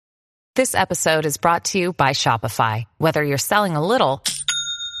This episode is brought to you by Shopify. Whether you're selling a little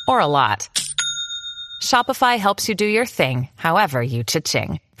or a lot, Shopify helps you do your thing, however you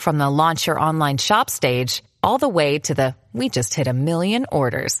cha-ching. From the launch your online shop stage, all the way to the we just hit 1 million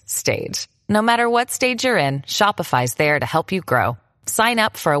orders stage. No matter what stage you're in, Shopify's there to help you grow. Sign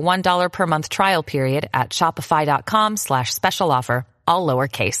up for a $1 per month trial period at shopify.com/special offer, all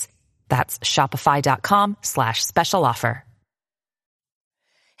lowercase. That's shopify.com/special offer.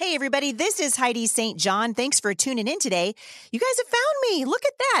 Hey, everybody, this is Heidi St. John. Thanks for tuning in today. You guys have found me. Look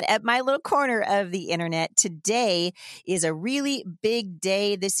at that at my little corner of the internet. Today is a really big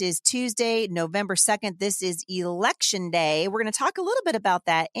day. This is Tuesday, November 2nd. This is Election Day. We're going to talk a little bit about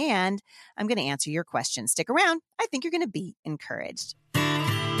that, and I'm going to answer your questions. Stick around. I think you're going to be encouraged.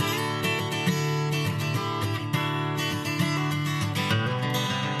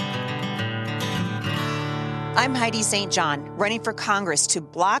 I'm Heidi St. John, running for Congress to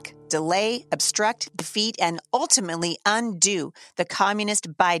block, delay, obstruct, defeat, and ultimately undo the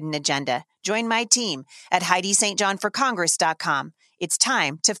communist Biden agenda. Join my team at HeidiSt.JohnForCongress.com. It's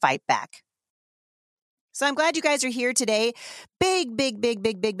time to fight back. So I'm glad you guys are here today. Big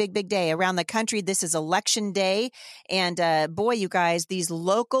day around the country. This is election day. And boy, you guys, these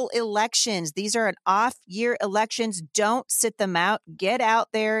local elections, these are an off-year elections. Don't sit them out. Get out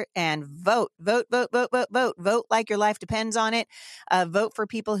there and vote. Vote like your life depends on it. Vote for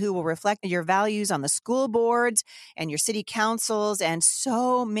people who will reflect your values on the school boards and your city councils and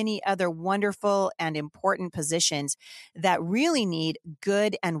so many other wonderful and important positions that really need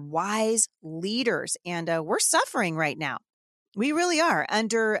good and wise leaders. And we're suffering right now. We really are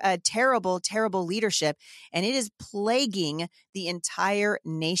under a terrible leadership, and it is plaguing the entire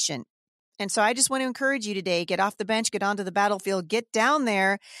nation. And so I just want to encourage you today, get off the bench, get onto the battlefield, get down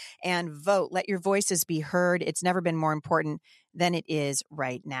there and vote. Let your voices be heard. It's never been more important than it is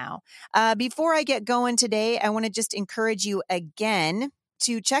right now. Before I get going today, I want to just encourage you again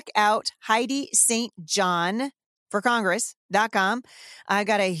to check out Heidi St. John for Congress.com. I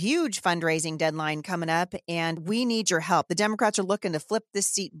got a huge fundraising deadline coming up, and we need your help. The Democrats are looking to flip this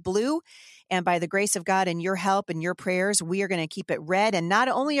seat blue, and by the grace of God and your help and your prayers, we are going to keep it red. And not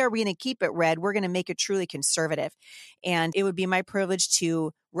only are we going to keep it red, we're going to make it truly conservative. And it would be my privilege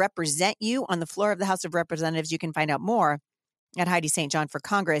to represent you on the floor of the House of Representatives. You can find out more at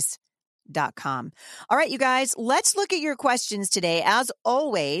HeidiSt.JohnForCongress.com. All right, you guys, let's look at your questions today. As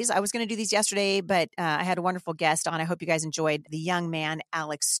always, I was going to do these yesterday, but I had a wonderful guest on. I hope you guys enjoyed the young man,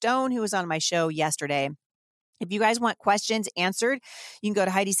 Alex Stone, who was on my show yesterday. If you guys want questions answered, you can go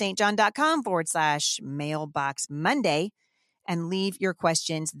to HeidiSt.John.com/mailbox Monday and leave your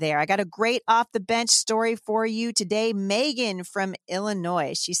questions there. I got a great off the bench story for you today. Megan from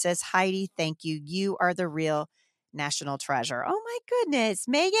Illinois. She says, Heidi, thank you. You are the real national treasure. Oh my goodness,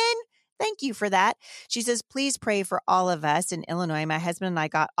 Megan. Thank you for that. She says, please pray for all of us in Illinois. My husband and I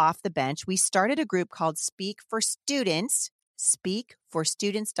got off the bench. We started a group called Speak for Students,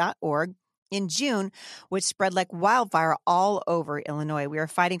 speakforstudents.org, in June, which spread like wildfire all over Illinois. We are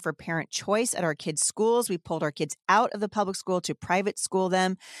fighting for parent choice at our kids' schools. We pulled our kids out of the public school to private school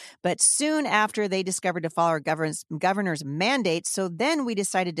them. But soon after, they discovered to follow our governor's mandates. So then we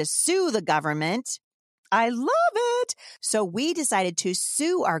decided to sue the government. I love it. So we decided to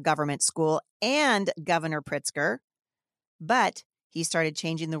sue our government school and Governor Pritzker, but he started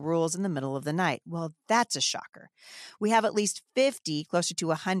changing the rules in the middle of the night. Well, that's a shocker. We have at least 50, closer to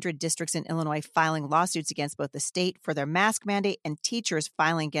 100 districts in Illinois filing lawsuits against both the state for their mask mandate and teachers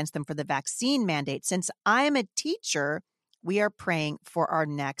filing against them for the vaccine mandate. Since I am a teacher, we are praying for our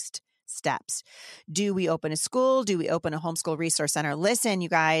next steps. Do we open a school? Do we open a homeschool resource center? Listen, you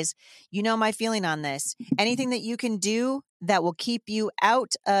guys, you know my feeling on this. Anything that you can do that will keep you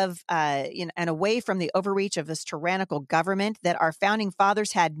out of and away from the overreach of this tyrannical government that our founding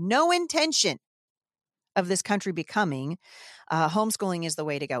fathers had no intention of this country becoming, homeschooling is the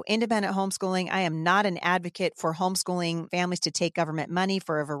way to go. Independent homeschooling. I am not an advocate for homeschooling families to take government money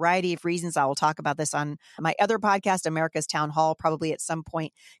for a variety of reasons. I will talk about this on my other podcast, America's Town Hall, probably at some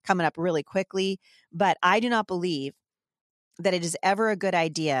point coming up really quickly. But I do not believe that it is ever a good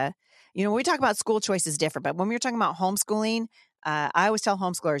idea. You know, when we talk about school choice is different, but when we're talking about homeschooling, I always tell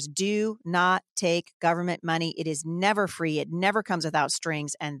homeschoolers, do not take government money. It is never free. It never comes without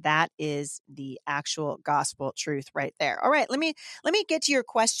strings. And that is the actual gospel truth right there. All right, let me get to your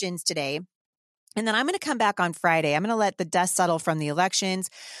questions today. And then I'm going to come back on Friday. I'm going to let the dust settle from the elections,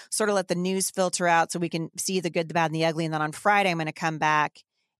 sort of let the news filter out so we can see the good, the bad, and the ugly. And then on Friday, I'm going to come back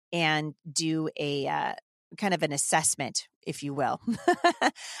and do a kind of an assessment, if you will,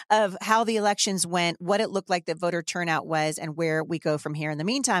 of how the elections went, what it looked like the voter turnout was, and where we go from here. In the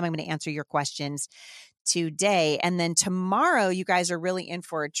meantime, I'm going to answer your questions today. And then tomorrow, you guys are really in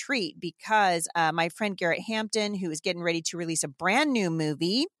for a treat because my friend Garrett Hampton, who is getting ready to release a brand new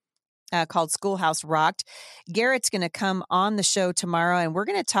movie called Schoolhouse Rocked. Garrett's going to come on the show tomorrow, and we're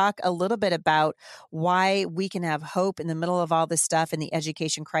going to talk a little bit about why we can have hope in the middle of all this stuff in the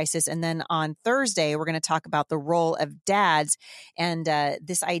education crisis. And then on Thursday, we're going to talk about the role of dads and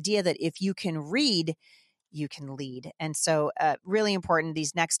this idea that if you can read, you can lead. And so really important.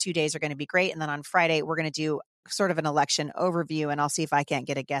 These next 2 days are going to be great. And then on Friday, we're going to do sort of an election overview, and I'll see if I can't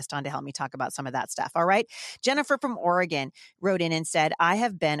get a guest on to help me talk about some of that stuff. All right. Jennifer from Oregon wrote in and said, I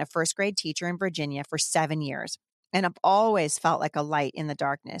have been a first grade teacher in Virginia for 7 years, and I've always felt like a light in the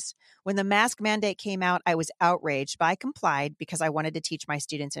darkness. When the mask mandate came out, I was outraged, but I complied because I wanted to teach my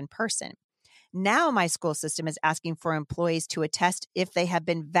students in person. Now my school system is asking for employees to attest if they have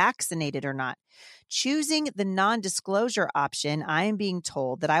been vaccinated or not. Choosing the non-disclosure option, I am being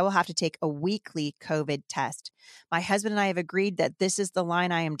told that I will have to take a weekly COVID test. My husband and I have agreed that this is the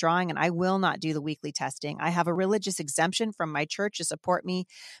line I am drawing, and I will not do the weekly testing. I have a religious exemption from my church to support me,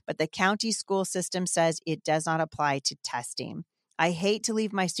 but the county school system says it does not apply to testing. I hate to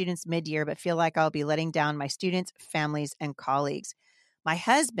leave my students mid-year, but feel like I'll be letting down my students, families, and colleagues. My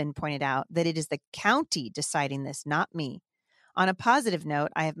husband pointed out that it is the county deciding this, not me. On a positive note,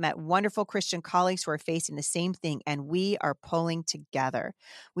 I have met wonderful Christian colleagues who are facing the same thing, and we are pulling together.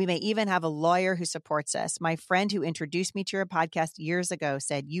 We may even have a lawyer who supports us. My friend who introduced me to your podcast years ago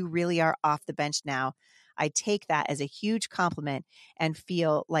said, you really are off the bench now. I take that as a huge compliment and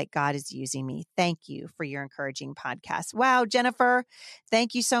feel like God is using me. Thank you for your encouraging podcast. Wow, Jennifer,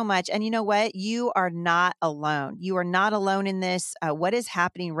 thank you so much. And you know what? You are not alone. You are not alone in this. What is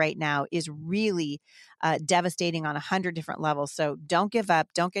happening right now is really devastating on 100 different levels. So don't give up.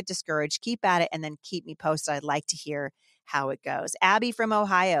 Don't get discouraged. Keep at it and then keep me posted. I'd like to hear how it goes. Abby from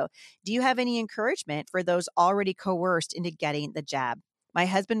Ohio, do you have any encouragement for those already coerced into getting the jab? My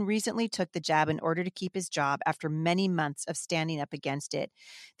husband recently took the jab in order to keep his job after many months of standing up against it.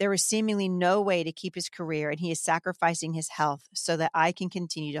 There was seemingly no way to keep his career, and he is sacrificing his health so that I can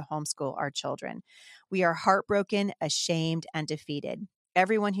continue to homeschool our children. We are heartbroken, ashamed, and defeated.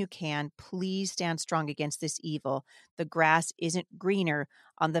 Everyone who can, please stand strong against this evil. The grass isn't greener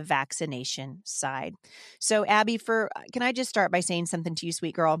on the vaccination side. So, Abby, can I just start by saying something to you,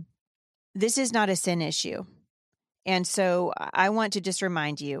 sweet girl? This is not a sin issue. And so I want to just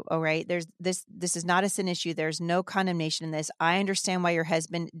remind you, all right, this is not a sin issue. There's no condemnation in this. I understand why your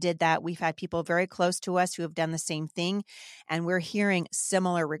husband did that. We've had people very close to us who have done the same thing, and we're hearing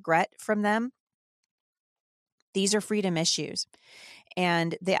similar regret from them. These are freedom issues.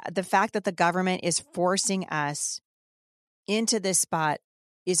 And the fact that the government is forcing us into this spot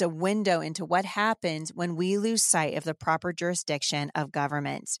is a window into what happens when we lose sight of the proper jurisdiction of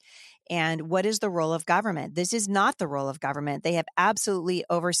governments. And what is the role of government? This is not the role of government. They have absolutely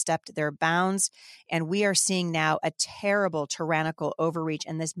overstepped their bounds, and we are seeing now a terrible tyrannical overreach,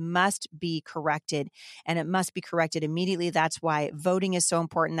 and this must be corrected, and it must be corrected immediately. That's why voting is so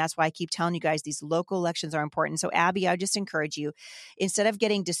important. That's why I keep telling you guys these local elections are important. So, Abby, I just encourage you, instead of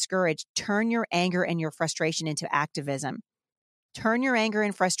getting discouraged, turn your anger and your frustration into activism. Turn your anger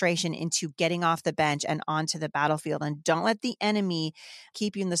and frustration into getting off the bench and onto the battlefield. And don't let the enemy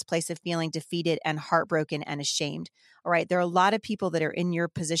keep you in this place of feeling defeated and heartbroken and ashamed. All right. There are a lot of people that are in your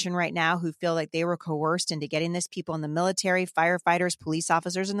position right now who feel like they were coerced into getting this, people in the military, firefighters, police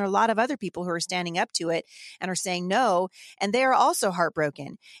officers, and there are a lot of other people who are standing up to it and are saying no. And they are also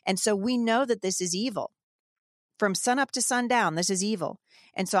heartbroken. And so we know that this is evil. From sun up to sundown, this is evil.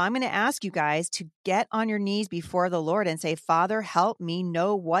 And so I'm going to ask you guys to get on your knees before the Lord and say, Father, help me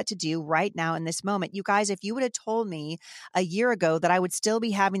know what to do right now in this moment. You guys, if you would have told me a year ago that I would still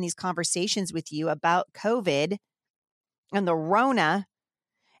be having these conversations with you about COVID and the Rona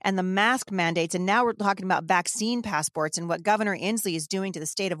and the mask mandates, and now we're talking about vaccine passports and what Governor Inslee is doing to the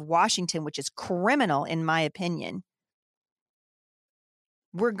state of Washington, which is criminal in my opinion.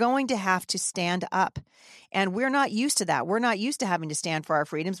 We're going to have to stand up. And we're not used to that. We're not used to having to stand for our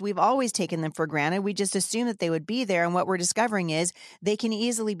freedoms. We've always taken them for granted. We just assume that they would be there. And what we're discovering is they can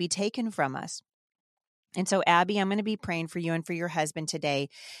easily be taken from us. And so, Abby, I'm going to be praying for you and for your husband today.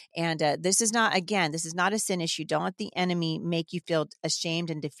 And this is not a sin issue. Don't let the enemy make you feel ashamed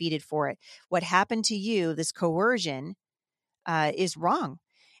and defeated for it. What happened to you, this coercion, is wrong.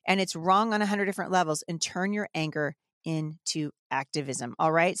 And it's wrong on 100 different levels. And turn your anger into activism.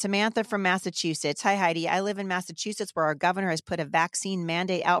 All right. Samantha from Massachusetts. Hi, Heidi. I live in Massachusetts where our governor has put a vaccine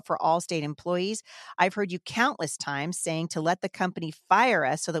mandate out for all state employees. I've heard you countless times saying to let the company fire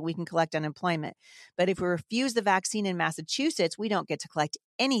us so that we can collect unemployment. But if we refuse the vaccine in Massachusetts, we don't get to collect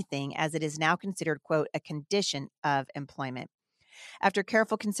anything as it is now considered, quote, a condition of employment. After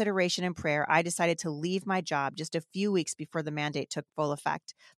careful consideration and prayer, I decided to leave my job just a few weeks before the mandate took full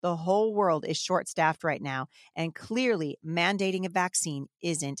effect. The whole world is short-staffed right now, and clearly mandating a vaccine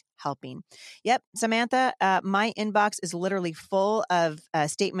isn't helping. Yep, Samantha, my inbox is literally full of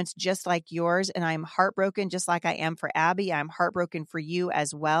statements just like yours, and I'm heartbroken just like I am for Abby. I'm heartbroken for you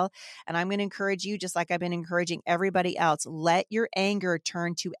as well, and I'm going to encourage you just like I've been encouraging everybody else. Let your anger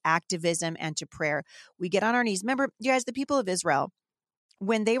turn to activism and to prayer. We get on our knees. Remember, you guys, the people of Israel,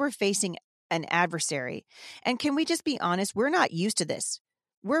 when they were facing an adversary. And can we just be honest? We're not used to this.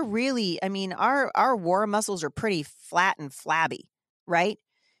 We're really, I mean, our war muscles are pretty flat and flabby, right?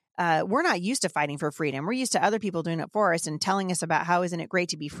 We're not used to fighting for freedom. We're used to other people doing it for us and telling us about how isn't it great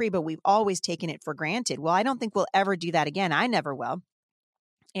to be free, but we've always taken it for granted. Well, I don't think we'll ever do that again. I never will.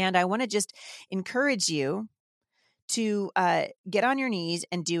 And I want to just encourage you to get on your knees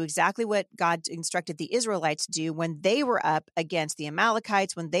and do exactly what God instructed the Israelites to do when they were up against the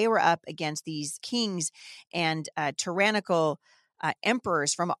Amalekites, when they were up against these kings and tyrannical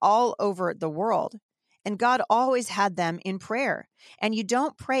emperors from all over the world. And God always had them in prayer. And you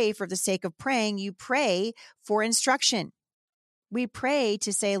don't pray for the sake of praying. You pray for instruction. We pray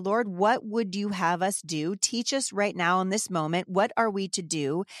to say, Lord, what would you have us do? Teach us right now in this moment. What are we to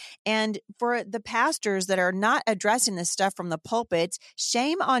do? And for the pastors that are not addressing this stuff from the pulpits,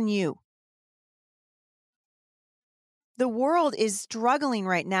 shame on you. The world is struggling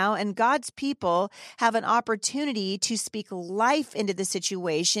right now, and God's people have an opportunity to speak life into the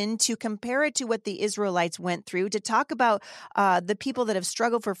situation, to compare it to what the Israelites went through, to talk about the people that have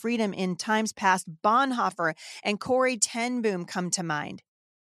struggled for freedom in times past. Bonhoeffer and Corrie ten Boom come to mind.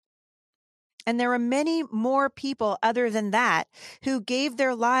 And there are many more people other than that who gave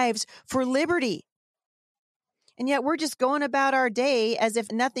their lives for liberty. And yet we're just going about our day as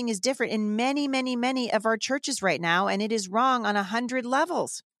if nothing is different in many, many, many of our churches right now. And it is wrong on 100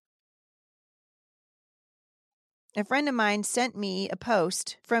 levels. A friend of mine sent me a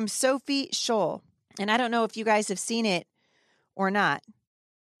post from Sophie Scholl. And I don't know if you guys have seen it or not,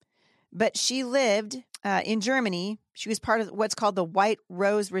 but she lived in Germany. She was part of what's called the White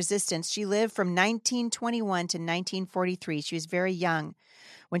Rose Resistance. She lived from 1921 to 1943. She was very young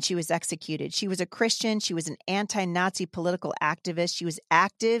when she was executed. She was a Christian. She was an anti-Nazi political activist. She was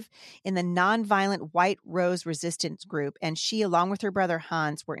active in the nonviolent White Rose Resistance group. And she, along with her brother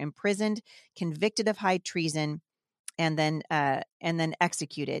Hans, were imprisoned, convicted of high treason, and then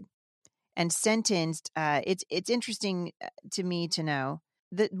executed and sentenced. It's interesting to me to know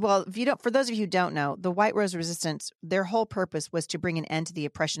that, well, for those of you who don't know, the White Rose Resistance, their whole purpose was to bring an end to the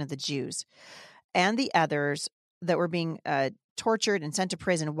oppression of the Jews and the others that were being tortured and sent to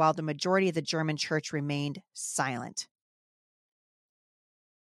prison while the majority of the German church remained silent.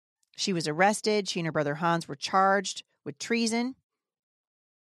 She was arrested. She and her brother Hans were charged with treason.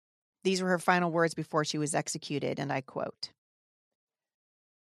 These were her final words before she was executed, and I quote,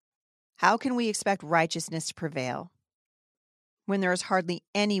 "How can we expect righteousness to prevail when there is hardly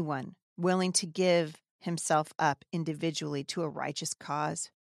anyone willing to give himself up individually to a righteous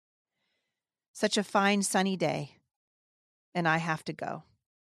cause? Such a fine sunny day, and I have to go.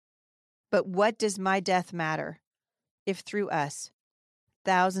 But what does my death matter if through us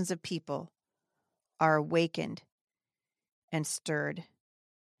thousands of people are awakened and stirred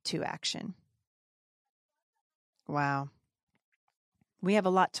to action?" Wow. We have a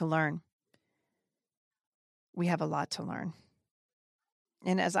lot to learn. We have a lot to learn.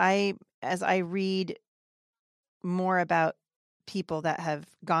 And as I read more about people that have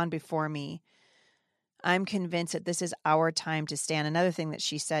gone before me, I'm convinced that this is our time to stand. Another thing that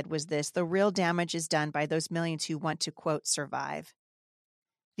she said was this: the real damage is done by those millions who want to, quote, survive.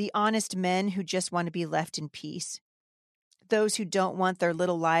 The honest men who just want to be left in peace. Those who don't want their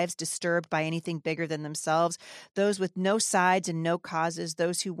little lives disturbed by anything bigger than themselves. Those with no sides and no causes.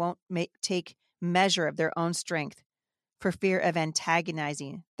 Those who won't take measure of their own strength for fear of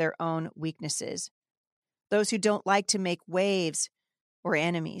antagonizing their own weaknesses. Those who don't like to make waves or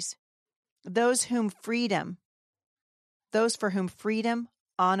enemies. Those for whom freedom,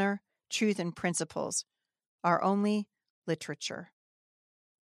 honor, truth, and principles are only literature.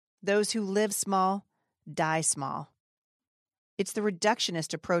 Those who live small, die small. It's the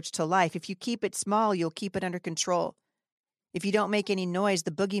reductionist approach to life. If you keep it small, you'll keep it under control. If you don't make any noise, the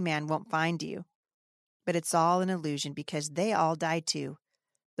boogeyman won't find you. But it's all an illusion because they all die too.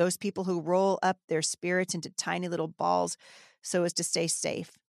 Those people who roll up their spirits into tiny little balls so as to stay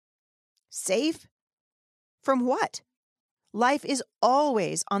safe. Safe? From what? Life is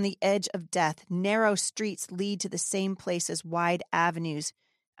always on the edge of death. Narrow streets lead to the same place as wide avenues,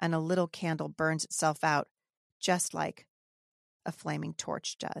 and a little candle burns itself out, just like a flaming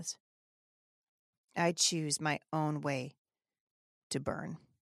torch does. I choose my own way to burn.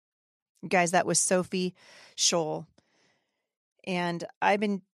 Guys, that was Sophie Scholl. And I've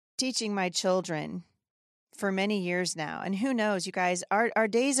been teaching my children for many years now. And who knows, you guys, our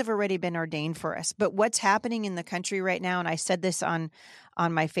days have already been ordained for us. But what's happening in the country right now, and I said this on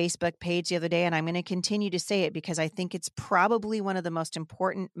my Facebook page the other day, and I'm going to continue to say it because I think it's probably one of the most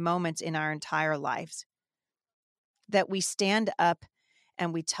important moments in our entire lives, that we stand up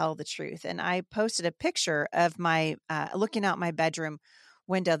and we tell the truth. And I posted a picture of my looking out my bedroom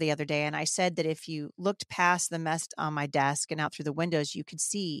window the other day, and I said that if you looked past the mess on my desk and out through the windows, you could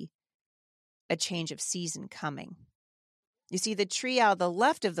see a change of season coming. You see, the tree out of the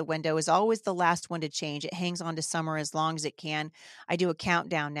left of the window is always the last one to change. It hangs on to summer as long as it can. I do a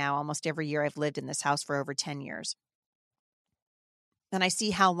countdown now almost every year. I've lived in this house for over 10 years. And I see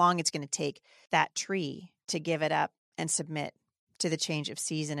how long it's going to take that tree to give it up and submit to the change of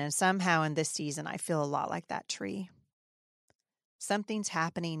season. And somehow in this season, I feel a lot like that tree. Something's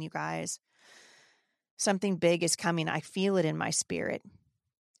happening, you guys. Something big is coming. I feel it in my spirit.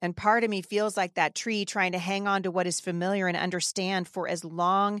 And part of me feels like that tree trying to hang on to what is familiar and understand for as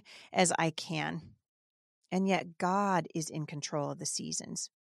long as I can. And yet God is in control of the seasons.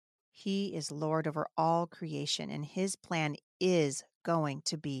 He is Lord over all creation, and his plan is going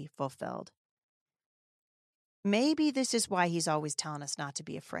to be fulfilled. Maybe this is why he's always telling us not to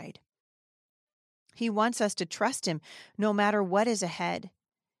be afraid. He wants us to trust him no matter what is ahead.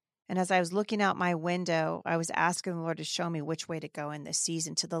 And as I was looking out my window, I was asking the Lord to show me which way to go in this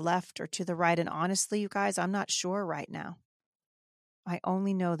season, to the left or to the right. And honestly, you guys, I'm not sure right now. I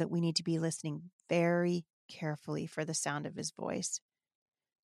only know that we need to be listening very carefully for the sound of his voice.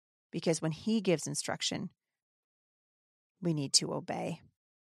 Because when he gives instruction, we need to obey.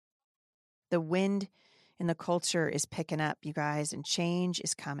 The wind in the culture is picking up, you guys, and change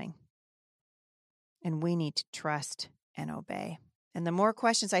is coming. And we need to trust and obey. And the more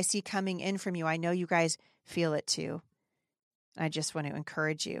questions I see coming in from you, I know you guys feel it too. I just want to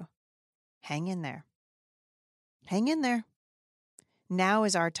encourage you. Hang in there. Hang in there. Now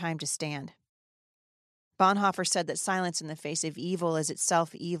is our time to stand. Bonhoeffer said that silence in the face of evil is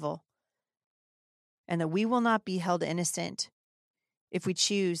itself evil, and that we will not be held innocent if we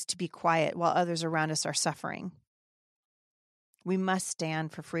choose to be quiet while others around us are suffering. We must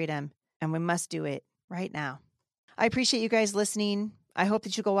stand for freedom, and we must do it right now. I appreciate you guys listening. I hope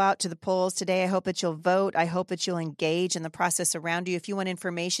that you go out to the polls today. I hope that you'll vote. I hope that you'll engage in the process around you. If you want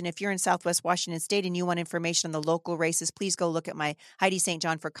information, if you're in Southwest Washington State and you want information on the local races, please go look at my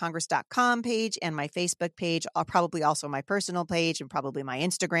HeidiSt.JohnForCongress.com page and my Facebook page. I'll probably also my personal page and probably my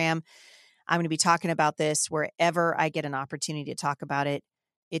Instagram. I'm going to be talking about this wherever I get an opportunity to talk about it.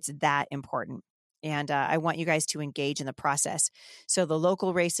 It's that important. And I want you guys to engage in the process. So the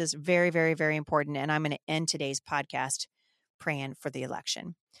local race is very, very, very important. And I'm going to end today's podcast praying for the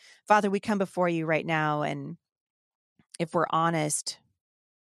election. Father, we come before you right now. And if we're honest,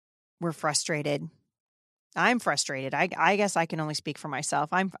 we're frustrated. I'm frustrated. I guess I can only speak for myself.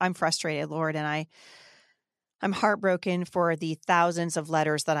 I'm frustrated, Lord. And I'm heartbroken for the thousands of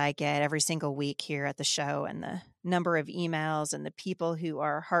letters that I get every single week here at the show, and the number of emails and the people who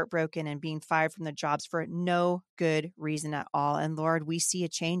are heartbroken and being fired from their jobs for no good reason at all. And Lord, we see a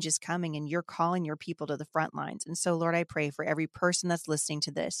change is coming, and you're calling your people to the front lines. And so, Lord, I pray for every person that's listening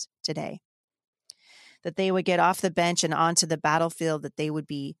to this today, that they would get off the bench and onto the battlefield, that they would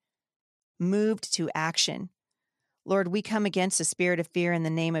be moved to action. Lord, we come against the spirit of fear in the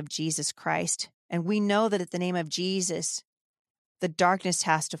name of Jesus Christ. And we know that at the name of Jesus, the darkness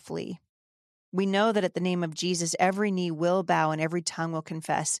has to flee. We know that at the name of Jesus, every knee will bow and every tongue will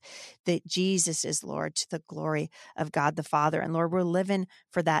confess that Jesus is Lord, to the glory of God the Father. And Lord, we're living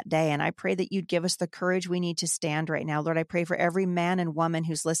for that day. And I pray that you'd give us the courage we need to stand right now. Lord, I pray for every man and woman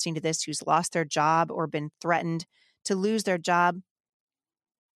who's listening to this, who's lost their job or been threatened to lose their job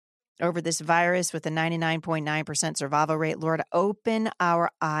over this virus with a 99.9% survival rate. Lord, open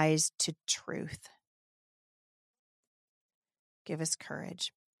our eyes to truth. Give us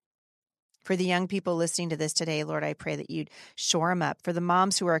courage. For the young people listening to this today, Lord, I pray that you'd shore them up. For the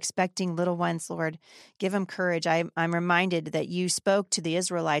moms who are expecting little ones, Lord, give them courage. I'm reminded that you spoke to the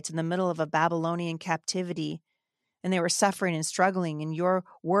Israelites in the middle of a Babylonian captivity, and they were suffering and struggling, and your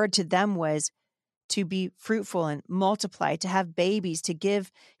word to them was to be fruitful and multiply, to have babies, to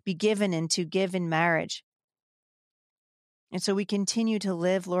be given, and to give in marriage. And so we continue to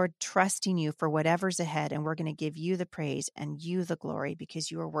live, Lord, trusting you for whatever's ahead, and we're going to give you the praise and you the glory because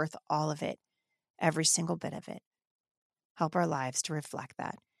you are worth all of it, every single bit of it. Help our lives to reflect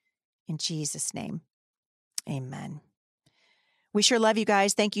that. In Jesus' name, amen. We sure love you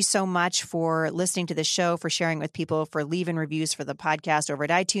guys. Thank you so much for listening to the show, for sharing with people, for leaving reviews for the podcast over at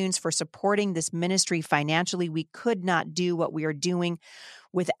iTunes, for supporting this ministry financially. We could not do what we are doing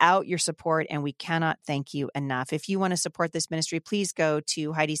without your support, and we cannot thank you enough. If you want to support this ministry, please go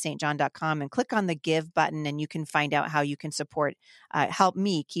to HeidiSt.John.com and click on the Give button, and you can find out how you can support, help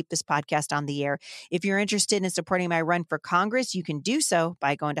me keep this podcast on the air. If you're interested in supporting my run for Congress, you can do so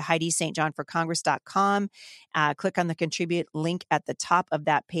by going to HeidiSt.JohnForCongress.com. Click on the contribute link at the top of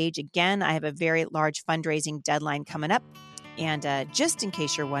that page. Again, I have a very large fundraising deadline coming up. And just in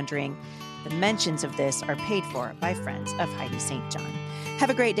case you're wondering, the mentions of this are paid for by friends of Heidi St. John. Have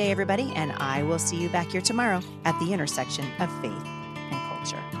a great day, everybody, and I will see you back here tomorrow at the intersection of faith and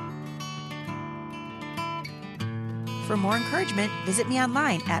culture. For more encouragement, visit me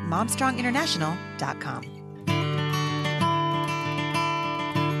online at momstronginternational.com.